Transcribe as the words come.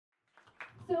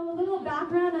So a little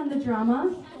background on the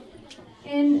drama.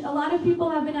 And a lot of people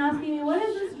have been asking me, what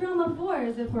is this drama for?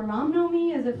 Is it for Ram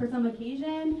Navami? Is it for some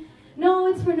occasion? No,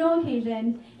 it's for no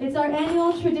occasion. It's our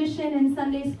annual tradition in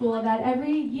Sunday school that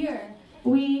every year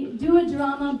we do a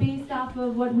drama based off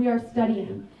of what we are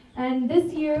studying. And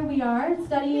this year we are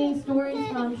studying stories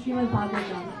from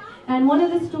Shyamesvari. And one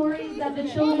of the stories that the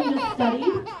children just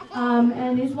studied,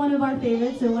 and is one of our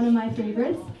favorites, or one of my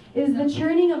favorites, is the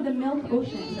churning of the milk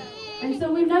ocean. And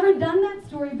so we've never done that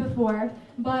story before,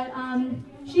 but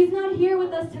she's not here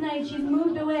with us tonight. She's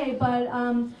moved away, but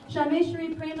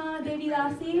Shyamesvari Prema, Devi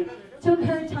Dasi took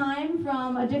her time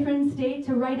from a different state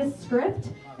to write a script,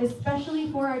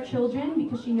 especially for our children,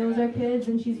 because she knows our kids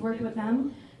and she's worked with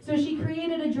them. So she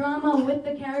created a drama with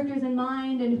the characters in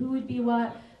mind and who would be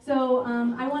what. So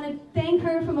I want to thank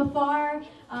her from afar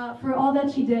for all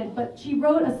that she did, but she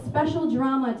wrote a special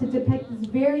drama to depict this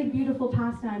very beautiful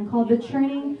pastime called the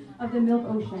churning of the milk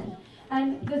ocean.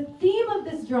 And the theme of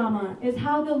this drama is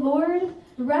how the Lord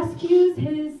rescues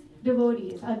his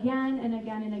devotees again and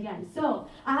again and again. So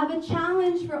I have a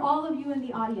challenge for all of you in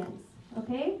the audience,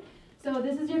 okay? So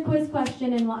this is your quiz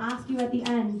question, and we'll ask you at the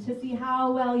end to see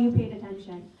how well you paid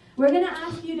attention. We're going to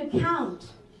ask you to count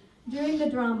during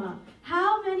the drama.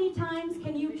 How many times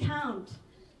can you count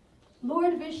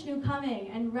Lord Vishnu coming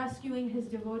and rescuing his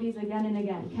devotees again and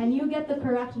again? Can you get the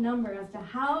correct number as to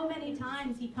how many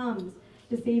times he comes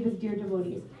to save his dear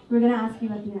devotees? We're going to ask you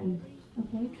at the end.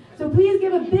 Okay? So please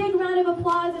give a big round of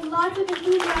applause and lots of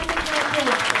enthusiasm for our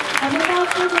kids. And without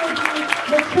further ado,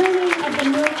 the churning of the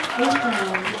milk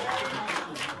ocean.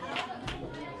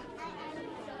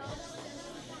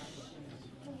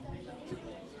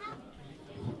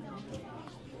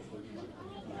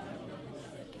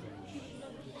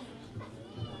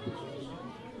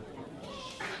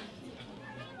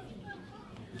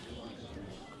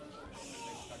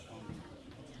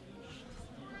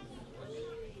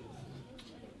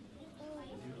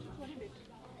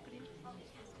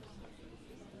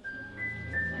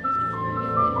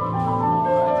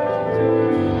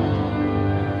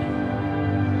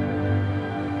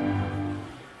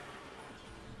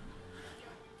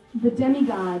 The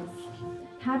demigods,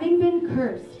 having been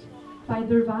cursed by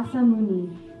Durvasa Muni,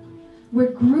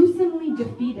 were gruesomely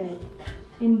defeated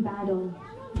in battle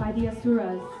by the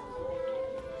Asuras.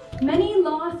 Many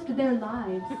lost their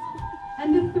lives,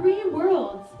 and the three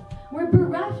worlds were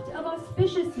bereft of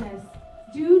auspiciousness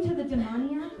due to the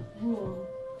demoniac rule.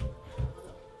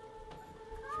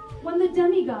 When the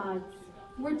demigods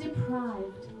were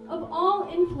deprived of all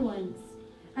influence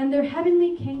and their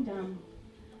heavenly kingdom,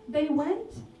 they went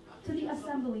to the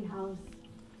assembly house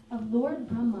of Lord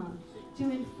Brahma to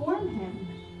inform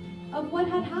him of what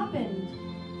had happened.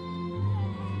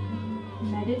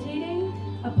 Meditating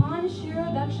upon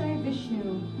Kshirodakshay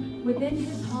Vishnu within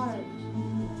his heart,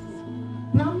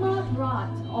 Brahma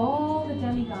brought all the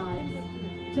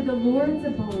demigods to the Lord's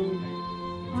abode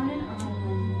on an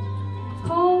island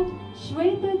called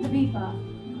Shweta Dvipa,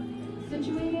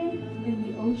 situated in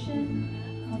the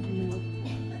ocean of milk.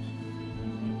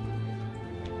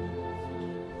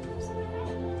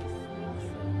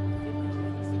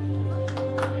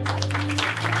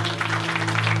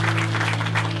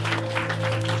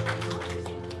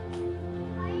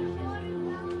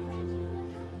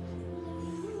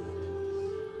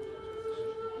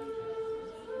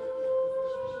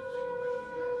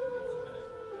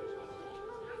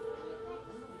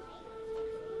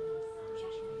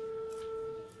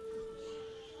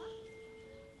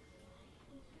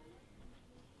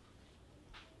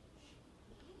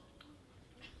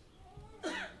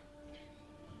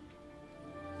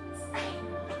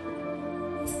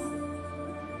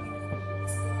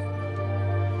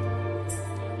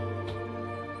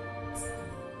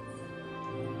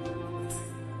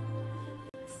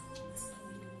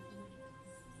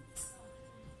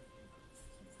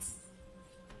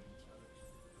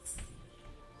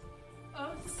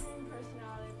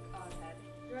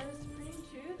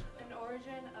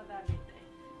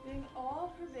 Being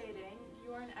all-pervading,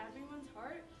 you are in everyone's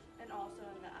heart and also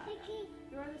in the atom.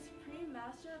 You are the supreme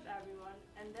master of everyone,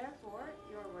 and therefore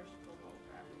you are worshipable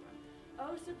for everyone.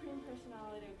 O Supreme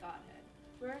Personality of Godhead,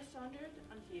 we are sundered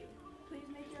unto you. Please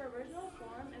make your original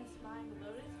form and smiling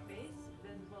lotus face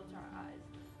visible to our eyes.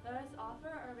 Let us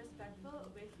offer our respectful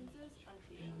obeisances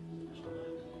unto you.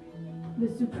 The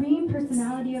Supreme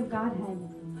Personality of Godhead,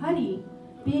 Hari,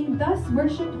 being thus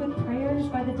worshipped with prayers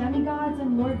by the demigods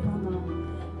and Lord Brahma,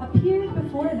 appeared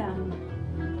before them.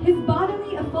 His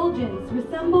bodily effulgence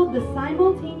resembled the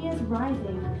simultaneous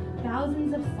rising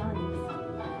thousands of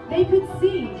suns. They could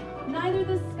see neither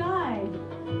the sky,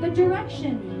 the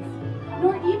directions,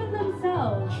 nor even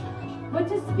themselves, What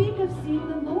to speak of seeing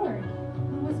the Lord,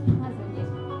 who was present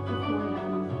before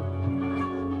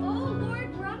them? Oh,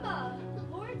 Lord Brahma,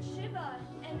 Lord Shiva,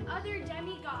 and other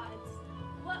demigods,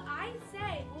 what I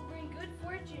say will bring good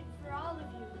fortune for all of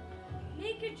you.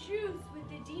 Make a truce with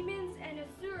the demons and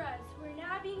asuras who are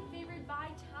now being favored by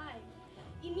time.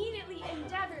 Immediately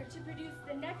endeavor to produce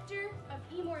the nectar of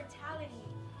immortality.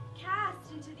 Cast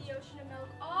into the ocean of milk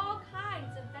all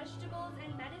kinds of vegetables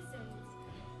and medicines.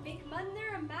 Make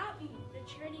Mandara mountain the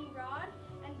churning rod,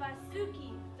 and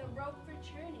Vasuki the rope for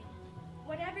churning.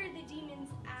 Whatever the demons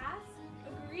ask,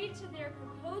 agree to their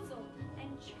proposal, and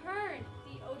churn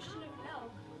the ocean of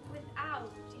milk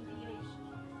without deviation.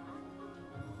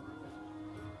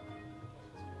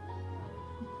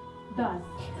 Thus,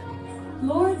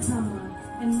 Lord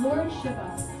Brahma and Lord Shiva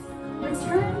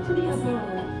returned to the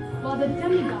abode, while the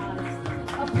demigods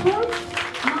approached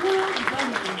Maharaj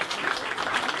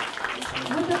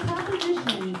with a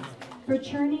proposition for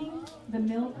churning the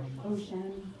milk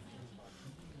ocean.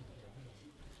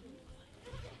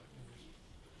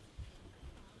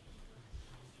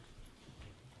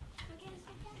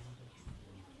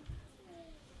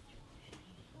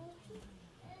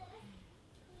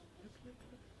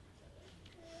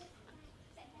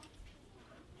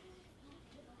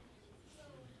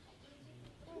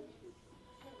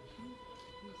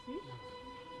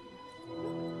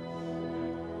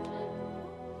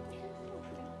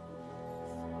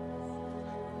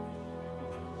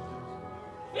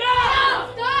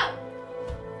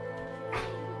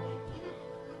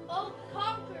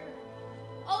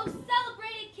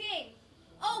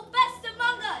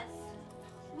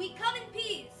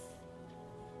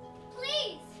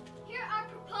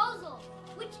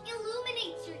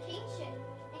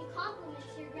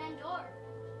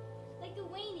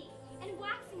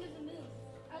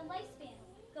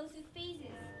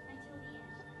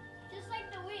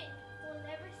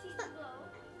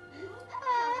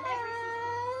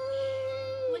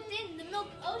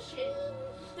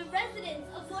 The residence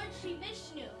of Lord Sri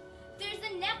Vishnu, there's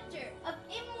a nectar of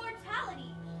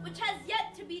immortality which has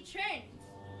yet to be churned.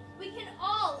 We can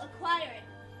all acquire it,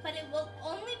 but it will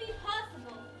only be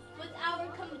possible with our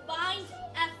combined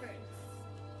efforts.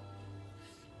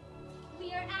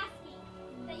 We are asking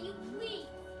that you please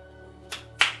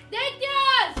take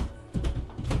us!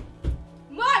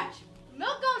 March!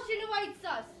 Milk Ocean awaits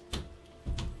us!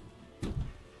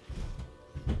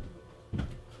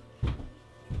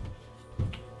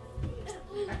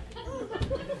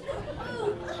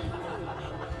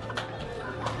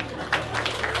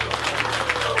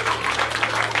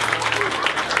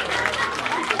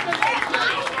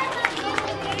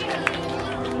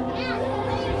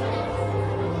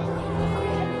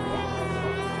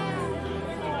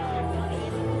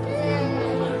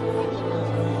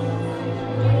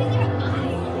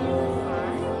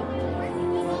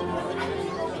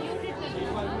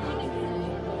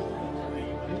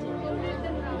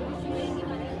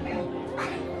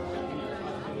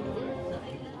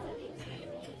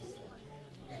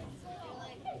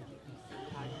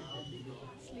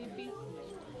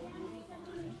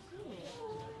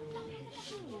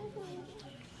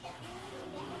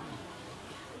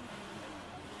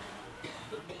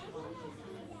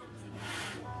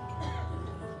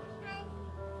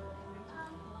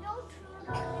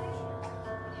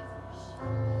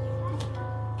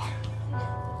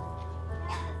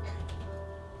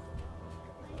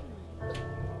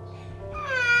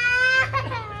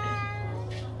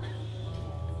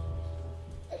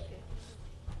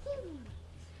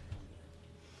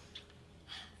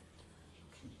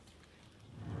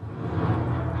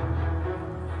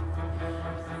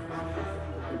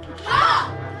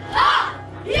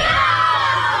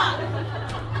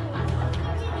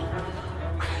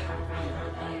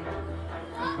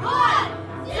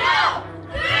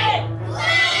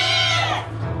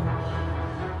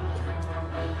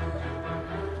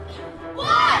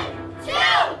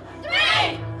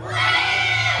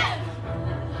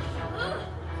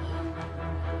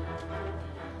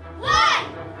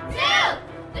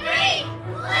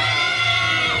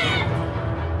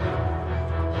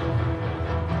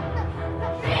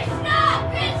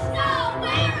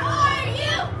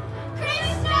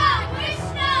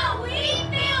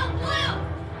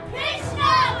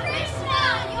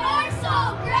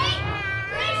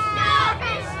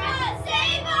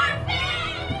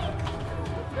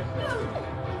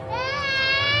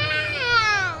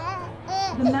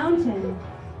 The mountain,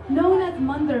 known as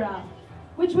Mandara,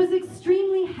 which was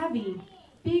extremely heavy,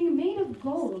 being made of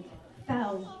gold,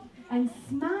 fell and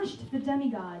smashed the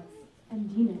demigods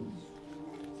and demons.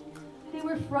 They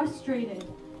were frustrated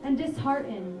and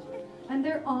disheartened, and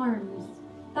their arms,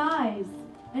 thighs,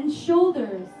 and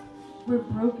shoulders were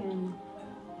broken.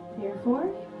 Therefore,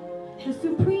 the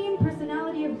Supreme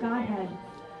Personality of Godhead,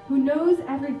 who knows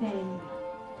everything,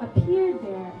 appeared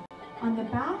there on the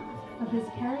back of his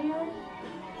carrier,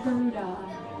 Garuda.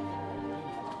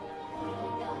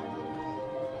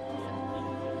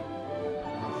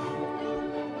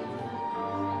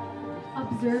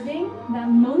 Observing that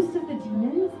most of the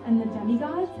demons and the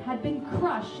demigods had been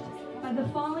crushed by the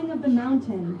falling of the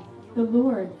mountain, the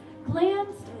Lord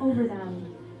glanced over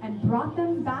them and brought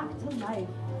them back to life.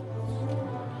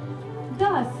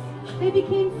 Thus, they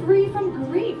became free from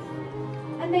grief,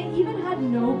 and they even had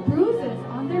no bruises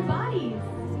on their bodies.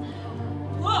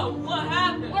 Whoa, what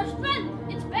happened? Our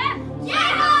strength, it's back!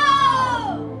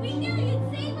 Yeah! We knew you'd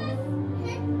save us!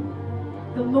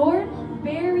 The Lord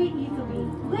very easily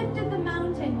lifted the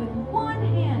mountain with one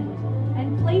hand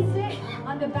and placed it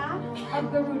on the back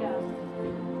of Garuda.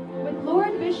 With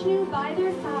Lord Vishnu by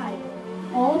their side,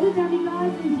 all the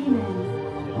demigods and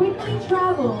demons quickly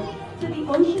traveled to the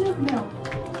ocean of milk.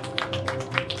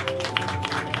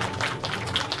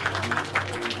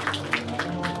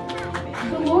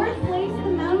 The Lord placed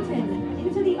the mountain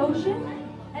into the ocean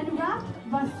and wrapped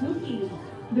Vasuki,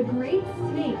 the great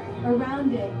snake,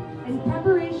 around it in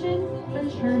preparation for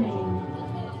churning.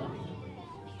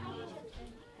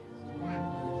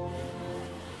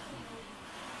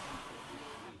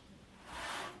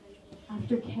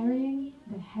 After carrying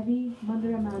the heavy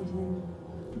Mandara mountain,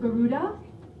 Garuda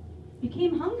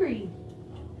became hungry.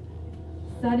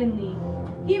 Suddenly,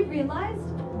 he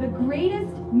realized the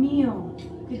greatest meal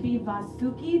could be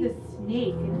Vasuki the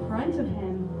snake in front of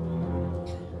him.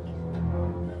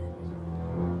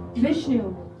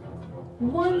 Vishnu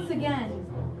once again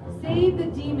saved the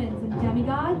demons and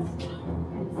demigods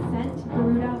and sent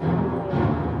Garuda away.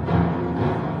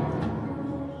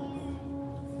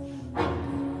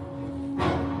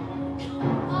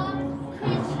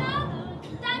 Krishna,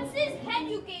 that's his head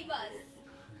you gave us.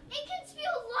 It can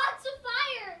spew lots of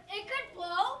fire. It could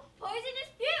blow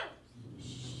poisonous fumes.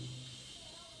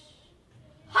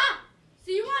 Ha!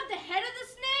 So you want the head of the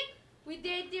snake? We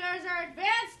deities are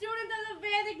advanced students of the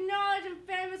Vedic knowledge and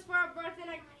famous for our birth and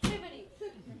activity.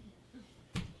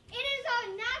 It is our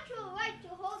natural right to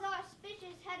hold our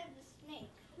auspicious head of the snake.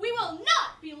 We will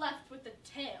not be left with the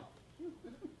tail.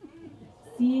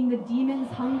 Seeing the demons'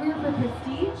 hunger for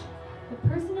prestige, the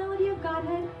personality of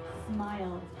Godhead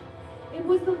smiled. It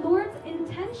was the Lord's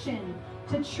intention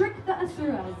to trick the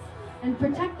asuras and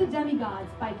protect the demigods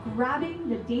by grabbing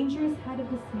the dangerous head of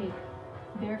the snake.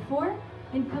 Therefore,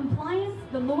 in compliance,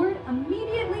 the Lord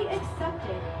immediately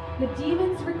accepted the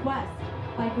demons' request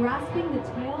by grasping the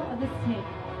tail of the snake,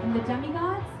 and the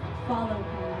demigods followed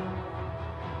him.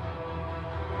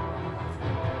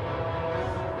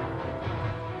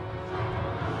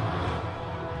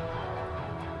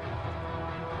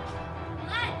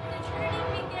 Let the churning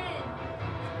begin.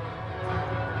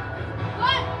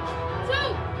 1, 2,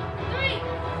 3,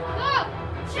 go!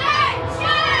 Churn,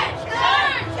 churn,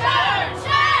 churn, churn,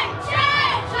 churn, churn,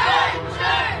 churn,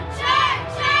 churn, churn,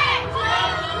 churn,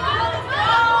 churn.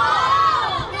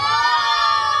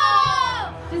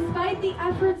 Despite the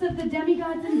efforts of the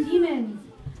demigods and demons,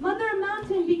 Mandara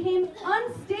Mountain became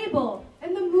unstable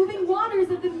in the moving waters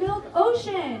of the Milk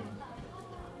Ocean.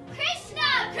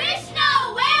 Krishna, Krishna,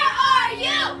 where are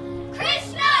you?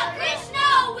 Krishna,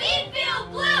 Krishna, we feel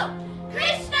blue.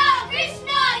 Krishna,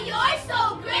 Krishna, you're so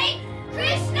great.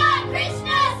 Krishna,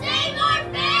 Krishna, save our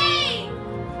fate.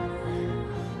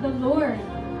 The Lord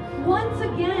once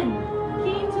again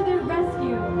came to their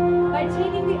rescue by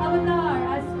taking the avatar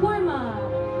as Kurma.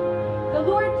 The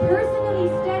Lord personally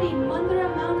steadied Mandara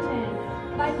Mountain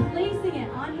by placing it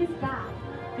on his back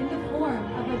in the form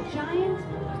of a giant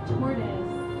tortoise.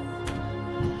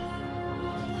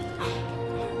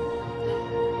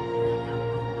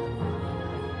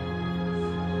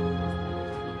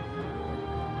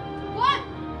 One,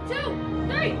 2,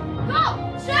 3, go!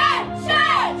 Churn,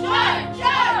 churn, churn,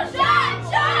 churn, churn,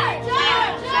 churn, churn,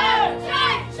 churn,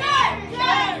 churn,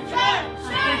 churn, churn, churn,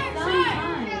 After some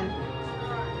time,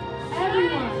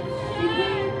 everyone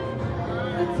became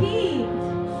fatigued.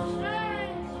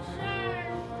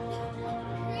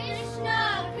 Krishna,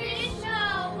 Krishna,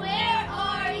 where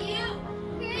are you?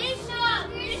 Krishna,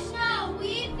 Krishna,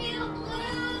 we feel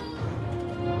blue.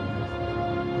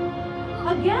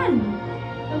 Again,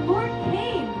 the Lord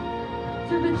came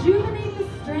to rejuvenate the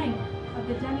strength of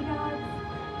the demigods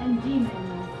and demons.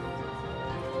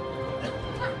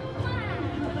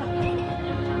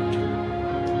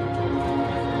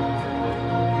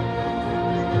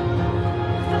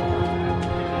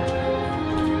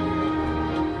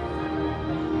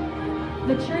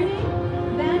 The churning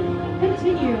then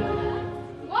continue.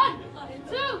 1,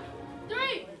 2,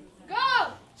 3,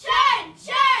 go! Churn,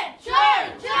 churn, churn,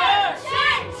 churn,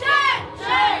 churn, churn,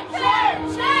 churn, churn,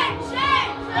 churn, churn,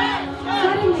 churn,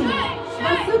 Suddenly,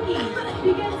 Vasuki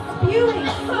begins spewing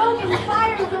smoke and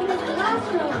fire from his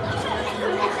nostrils,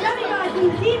 and the demigods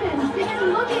and demons begin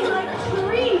looking like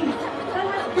trees that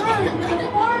have burned in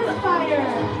a forest fire.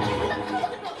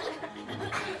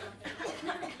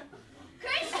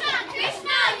 Krishna,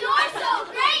 Krishna, you're so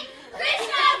great!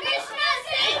 Krishna, Krishna,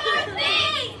 save our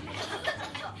faith!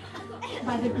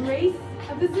 By the grace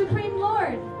of the Supreme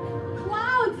Lord,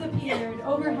 clouds appeared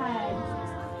overhead,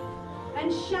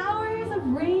 and showers of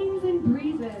rains and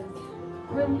breezes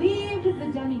relieved the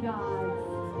demigods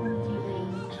and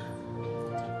demons.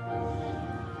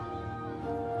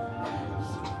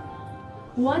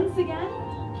 Once again,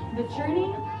 the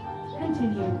churning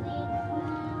continued.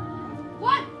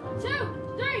 1, 2,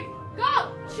 3,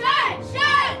 go! Churn,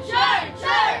 churn, churn,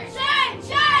 churn, churn,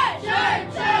 churn, churn,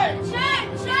 churn, churn, churn,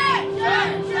 churn,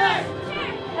 churn, churn.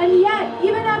 And yet,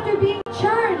 even after being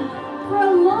churned for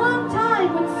a long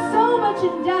time with so much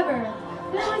endeavor,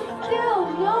 there was still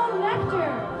no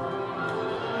nectar.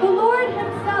 The Lord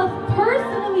himself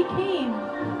personally came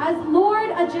as Lord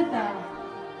Ajita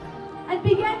and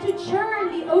began to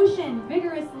churn the ocean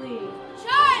vigorously.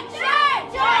 Churn, churn,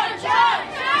 churn, churn,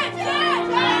 churn, churn,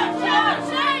 churn, churn,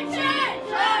 churn,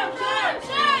 churn, churn,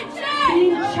 churn, churn.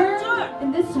 Being churned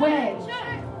in this way,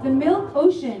 the milk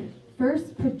ocean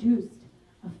first produced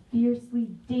a fiercely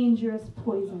dangerous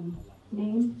poison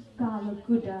named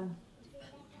Galaguda.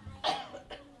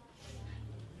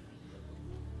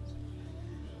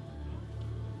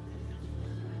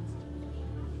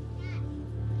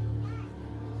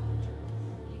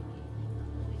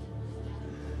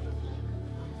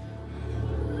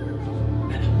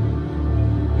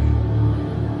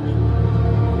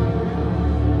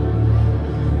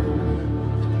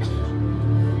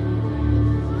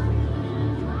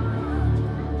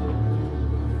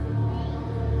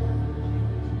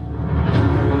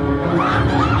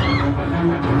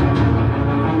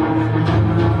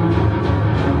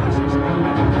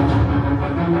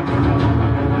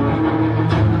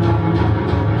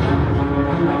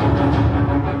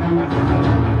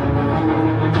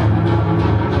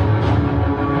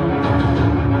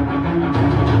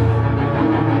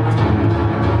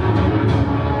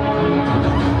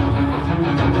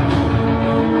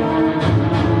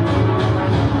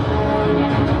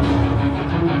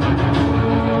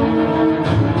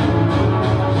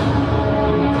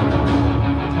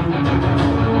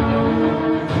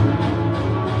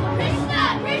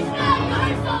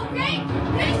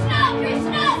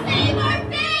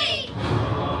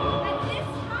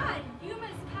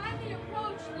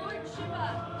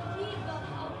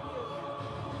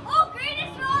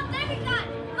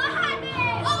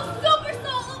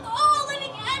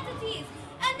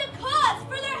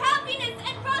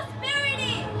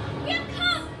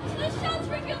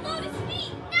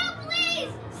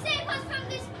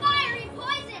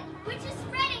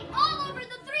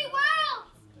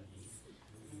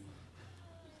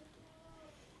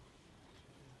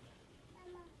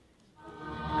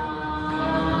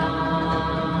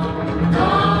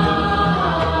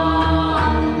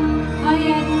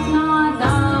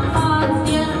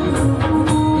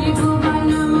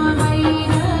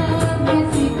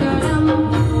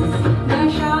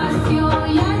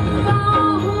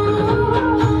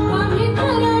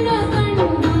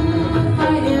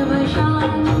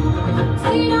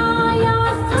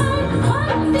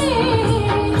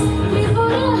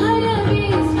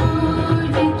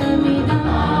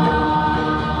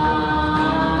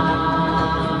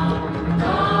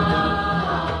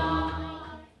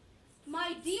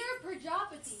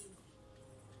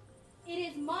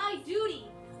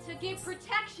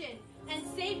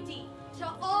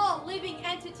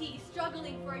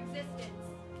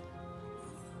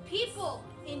 People,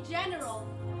 in general,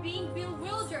 being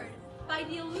bewildered by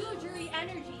the illusory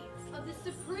energy of the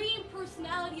Supreme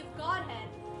Personality of Godhead,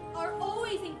 are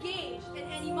always engaged in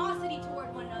animosity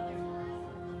toward one another.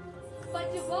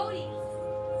 But devotees,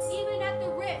 even at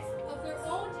the risk of their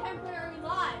own temporary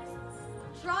lives,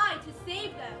 try to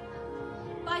save them.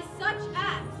 By such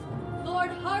acts, Lord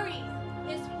Hari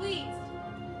is pleased.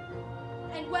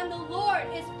 And when the Lord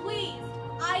is pleased,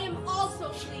 I am also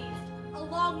pleased,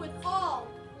 along with all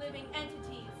living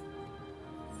entities.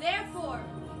 Therefore,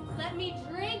 let me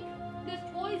drink this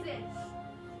poison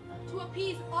to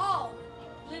appease all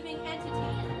living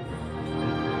entities.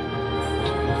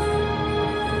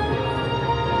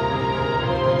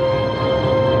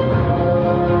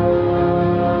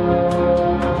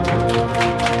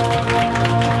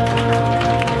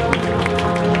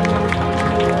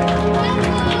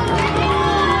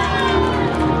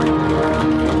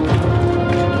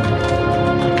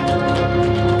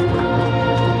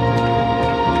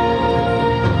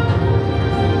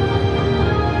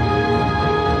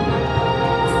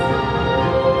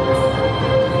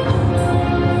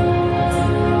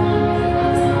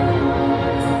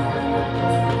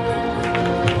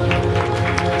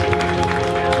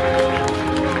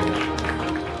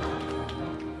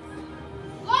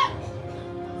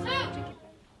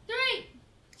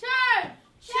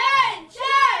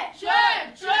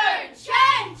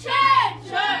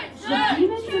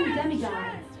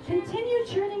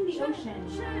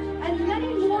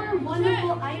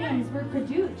 items were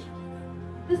produced.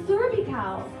 The Surabhi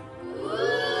cow.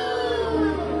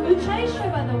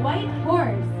 Uchai-shriva, the white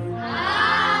horse.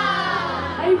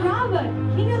 Airava,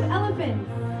 king of elephants.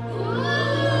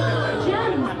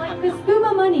 Gems like the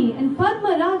Stuba money and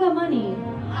Padma Raga money.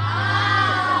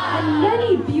 And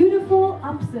many beautiful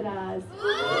apsaras.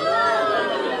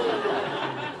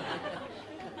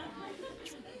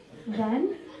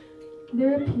 Then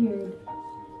there appeared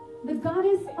the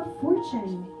goddess of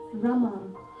fortune, Rama,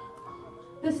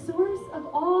 the source of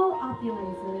all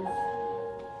opulences.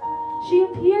 She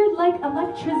appeared like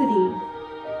electricity.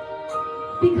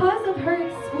 Because of her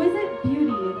exquisite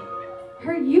beauty,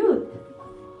 her youth,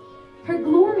 her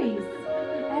glories,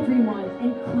 everyone,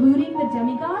 including the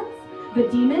demigods, the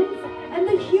demons, and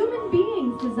the human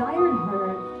beings desired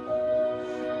her.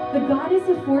 The goddess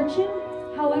of fortune,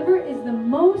 however, is the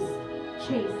most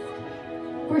chaste,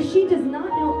 for she does not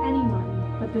know anyone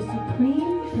but the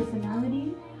supreme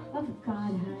personality of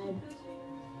Godhead.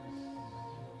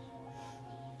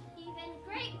 Even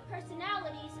great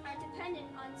personalities are dependent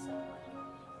on someone.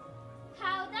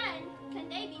 How then can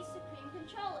they be supreme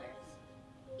controllers?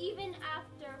 Even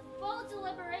after full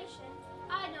deliberation,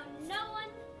 I know no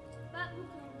one but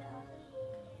Mukunda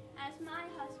as my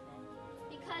husband,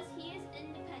 because he is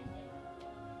independent.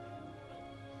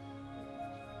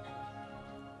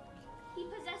 He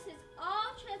possesses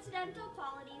all transcendental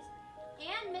qualities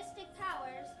and mystic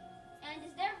powers, and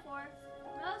is therefore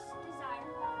most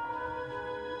desirable.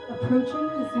 Approaching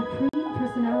the supreme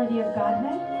personality of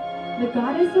Godhead, the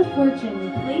goddess of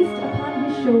fortune placed upon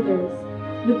his shoulders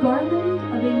the garland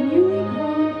of a newly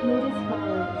grown lotus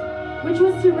flower, which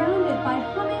was surrounded by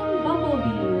humming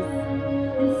bumblebees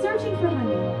and searching for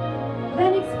honey.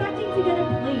 Then, expecting to get a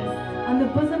place on the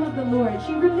bosom of the Lord,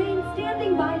 she remained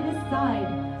standing by his side,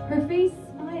 her face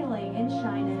smiling in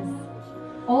shyness.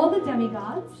 All the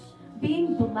demigods,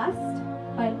 being blessed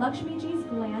by Lakshmiji's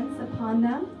glance upon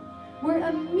them, were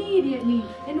immediately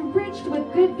enriched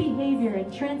with good behavior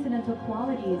and transcendental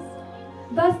qualities.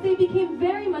 Thus they became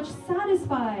very much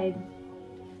satisfied.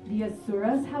 The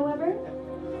asuras, however,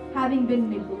 having been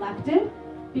neglected,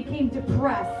 became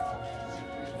depressed,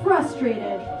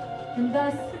 frustrated, and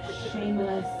thus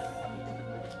shameless.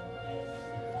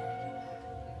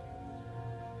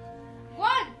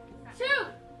 1, 2,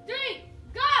 3,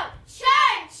 go!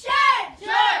 Churn, churn,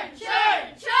 churn,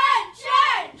 churn, churn,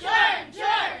 churn, churn,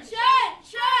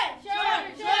 churn,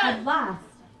 churn, churn. At last,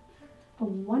 a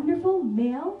wonderful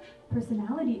male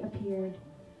personality appeared.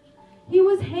 He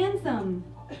was handsome,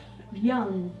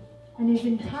 young, and his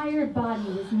entire body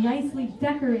was nicely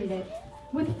decorated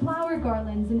with flower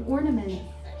garlands and ornaments.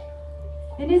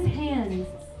 In his hands,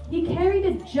 he carried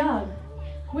a jug,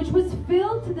 which was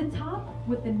filled to the top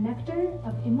with the nectar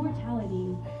of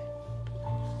immortality.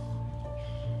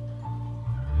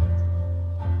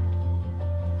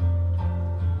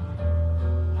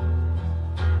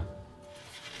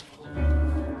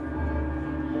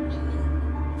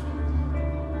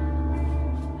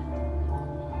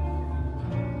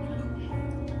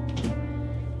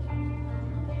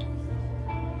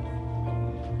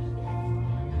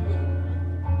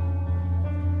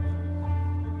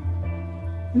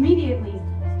 Immediately,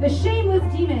 the shameless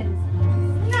demons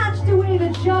snatched away the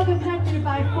jug of nectar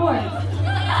by force.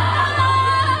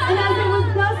 And as it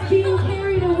was thus being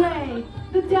carried away,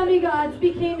 the demigods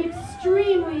became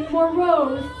extremely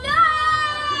morose.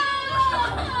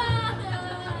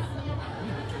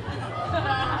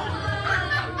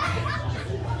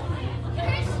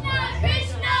 Krishna,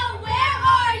 Krishna, where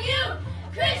are you?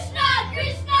 Krishna,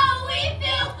 Krishna, we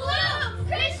feel blue.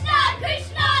 Krishna,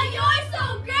 Krishna, you're so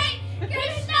great.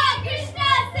 Krishna, Krishna,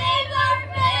 save our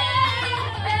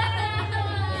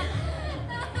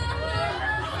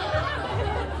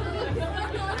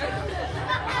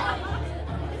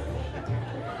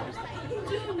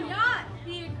Do not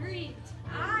be aggrieved.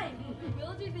 I will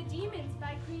bewilder the demons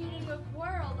by creating a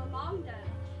quarrel among them.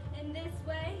 In this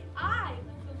way, I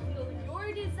will fulfill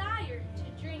your desire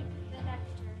to drink the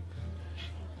nectar.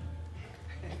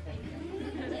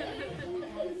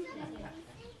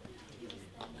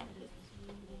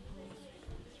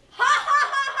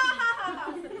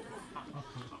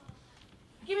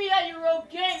 Give me that, you rogue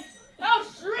king! How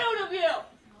shrewd of you!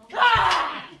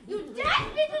 Ah! You dare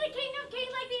speak to the king of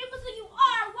kings like the imbecile you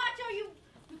are! Watch out you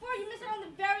before you miss her on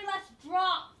the very last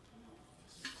drop!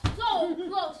 So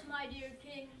close, my dear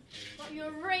king, but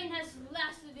your reign has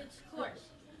lasted its course.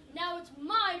 Now it's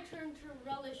my turn to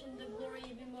relish in the glory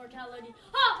of immortality.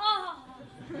 Ha ha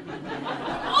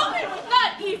ha! Only it was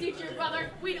that easy, dear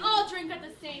brother. We'd all drink at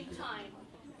the same time.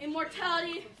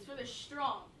 Immortality is for the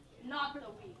strong, not the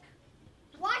weak.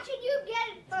 Why should you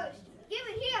get it first? Give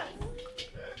it here.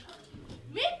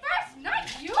 Me first, not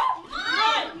you!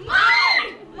 Mine!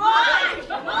 Mine! Mine!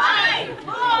 Mine!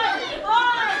 Mine!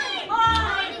 Mine!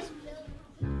 Mine!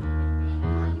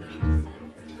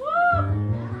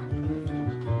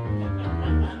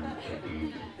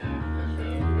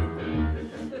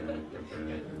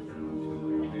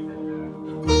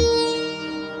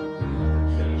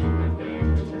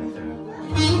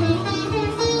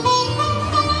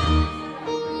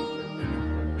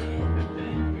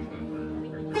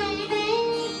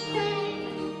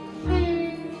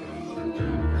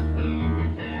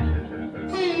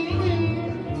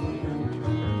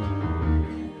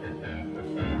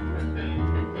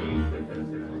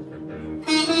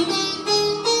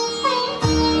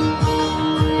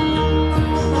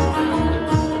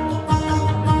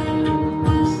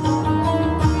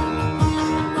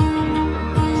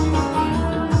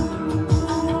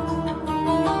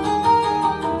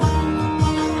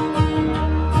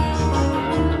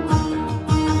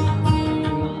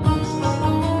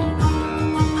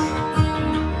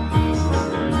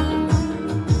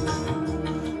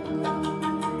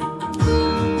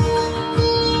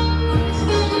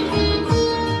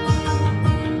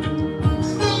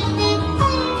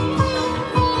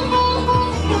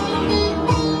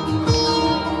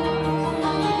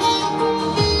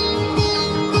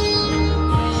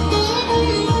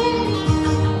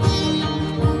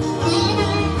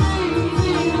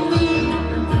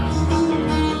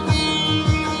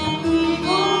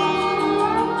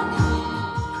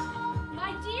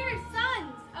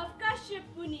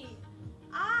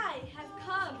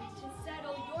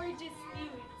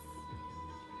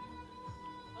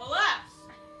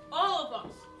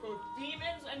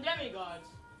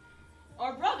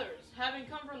 Our brothers, having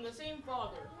come from the same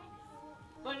father.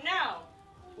 But now,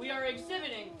 we are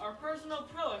exhibiting our personal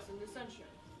prowess in dissension.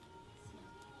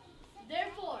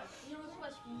 Therefore, we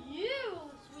request you,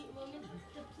 sweet woman,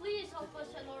 to please help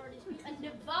us settle our dispute and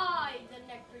divide the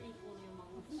nectar equally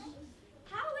among us.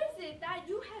 How is it that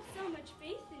you have so much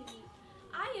faith in me?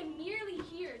 I am merely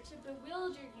here to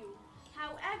bewilder you.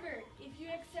 However, if you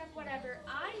accept whatever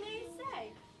I may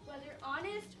say, whether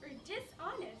honest or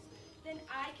dishonest, then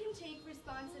I can take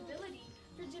responsibility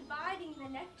for dividing the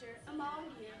nectar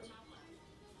among you.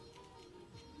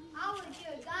 Our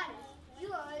dear goddess,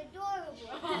 you are adorable.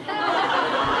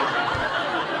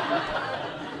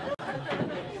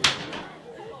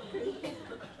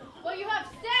 What you have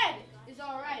said is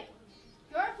all right.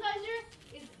 Your pleasure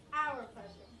is our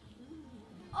pleasure.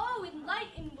 Oh,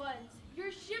 enlightened ones,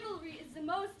 your chivalry is the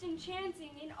most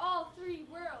enchanting in all three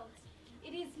worlds.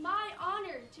 It is my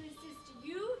honor to assist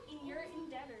you in your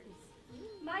endeavors.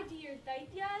 My dear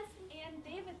Daityas and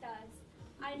Devatas,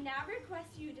 I now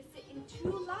request you to sit in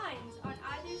 2 lines on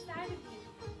either side of me,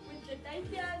 with the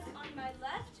Daityas on my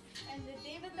left and the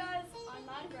Devatas on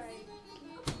my right.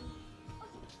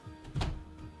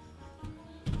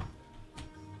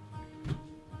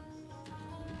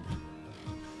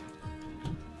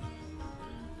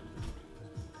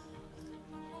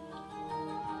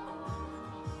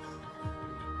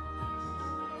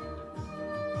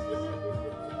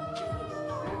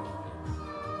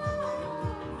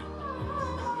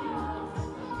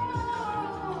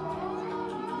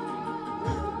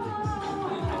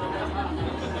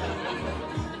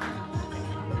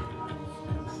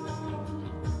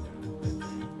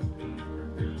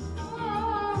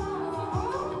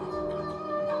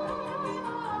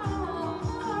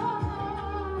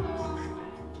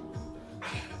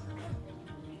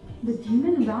 The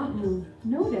demon Rahu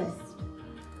noticed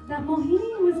that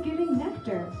Mohini was giving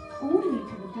nectar only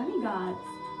to the demigods.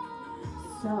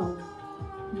 So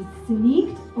he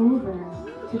sneaked over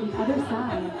to the other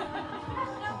side,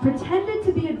 pretended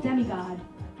to be a demigod,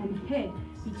 and hid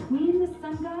between the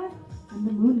sun god and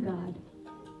the moon god.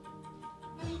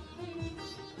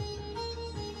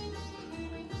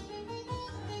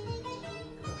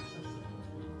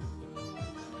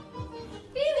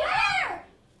 Beware!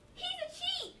 He's a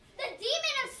cheat! The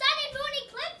demon of sun and moon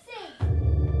eclipsing!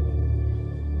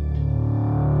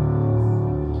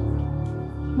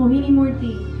 Mohini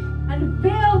Murthy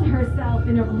unveiled herself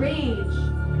in a rage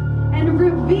and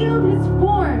revealed his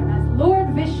form as Lord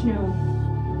Vishnu.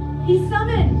 He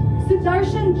summoned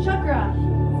Sudarshan Chakra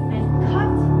and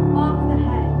cut off the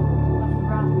head of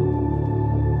Rahu.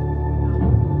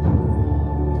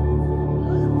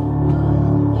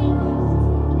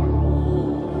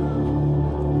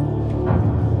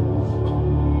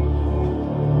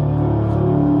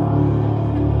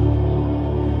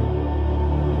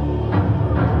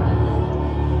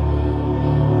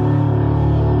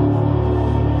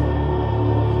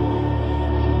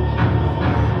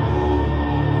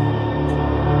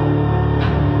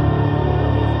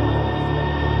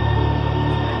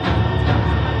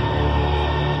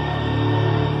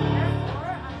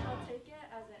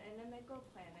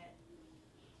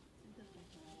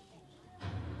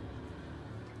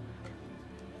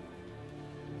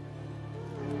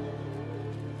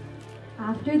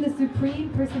 after the Supreme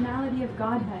Personality of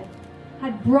Godhead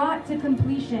had brought to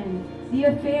completion the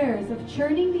affairs of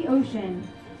churning the ocean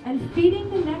and feeding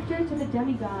the nectar to the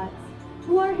demigods,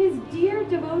 who are his dear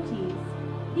devotees,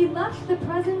 he left the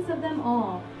presence of them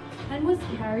all and was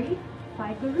carried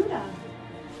by Garuda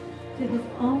to his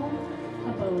own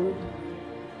abode.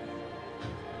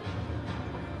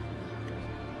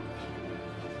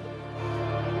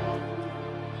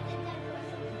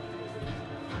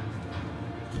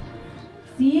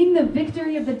 Seeing the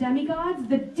victory of the demigods,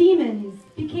 the demons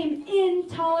became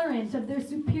intolerant of their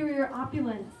superior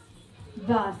opulence.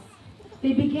 Thus,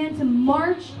 they began to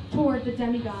march toward the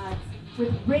demigods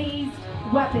with raised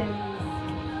weapons.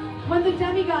 When the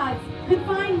demigods could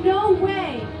find no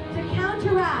way to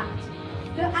counteract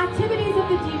the activities of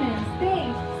the demons,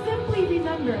 they simply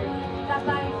remembered that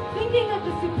by thinking of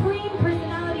the Supreme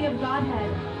Personality of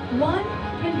Godhead, one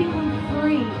can become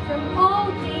free from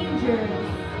all dangers.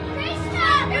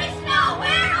 Krishna,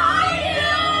 where are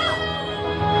you?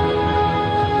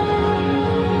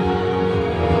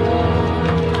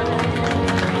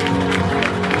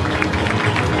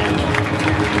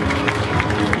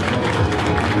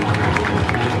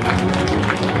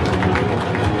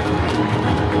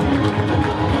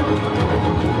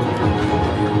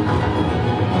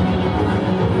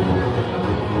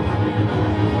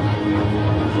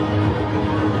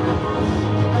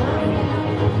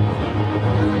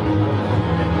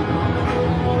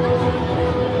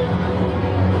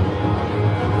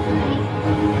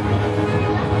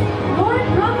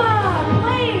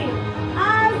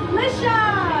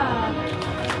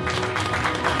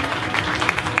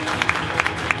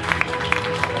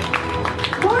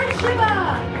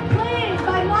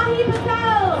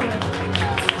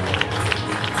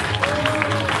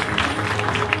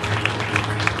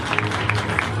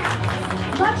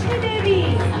 Devi,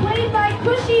 played by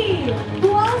Kushi, who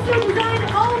also designed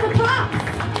all the props.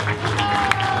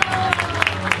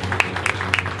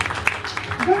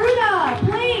 Garuda,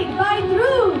 played by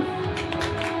Dhruv.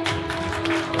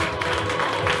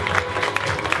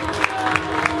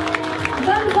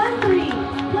 Dhanvantri,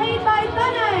 played by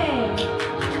Tanay.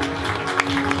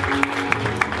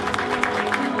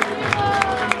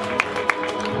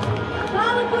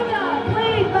 Balakunda,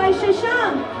 played by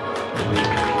Shashank.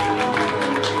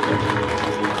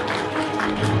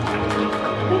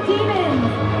 The demons,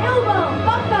 Ilva,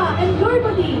 Bhakta, and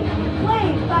Gurpati,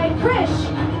 played by Krish,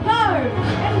 Garv,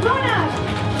 and Ronak.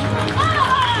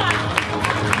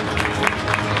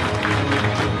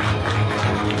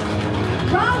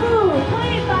 Rahu,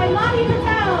 played by Lani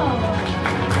Patel.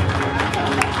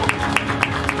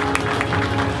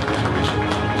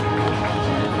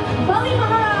 Bali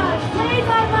Maharaj, played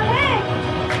by Mahek.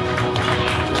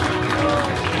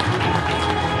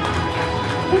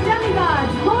 The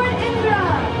demigods, Lord Indra,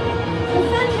 the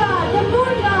sun god, the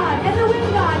moon god, and the wind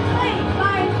god, played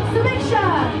by Samiksha,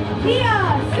 Dia,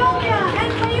 Soumya,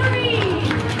 and Mayuri.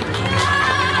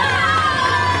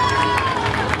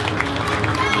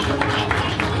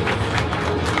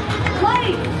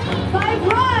 Light by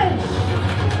Raj.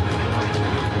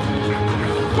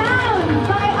 Sound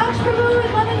by Akshprabhu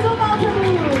and Madan Gopal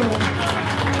Prabhu.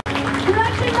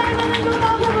 Direction by Madan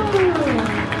Gopal Prabhu.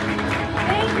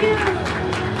 Thank you.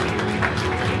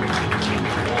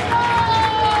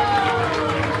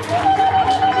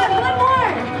 One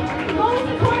more. Most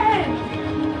important.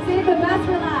 Save the best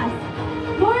for last.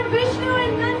 Lord Vishnu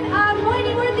and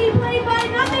Moini Murthy, played by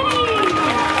Nandini.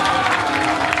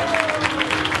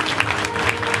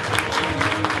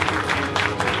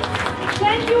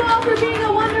 Thank you all for being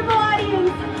a wonderful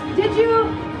audience. Did you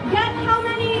get how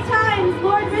many times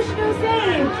Lord Vishnu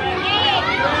saved?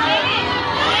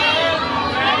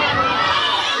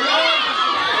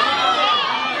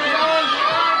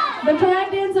 The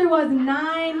correct answer was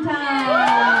 9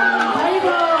 times.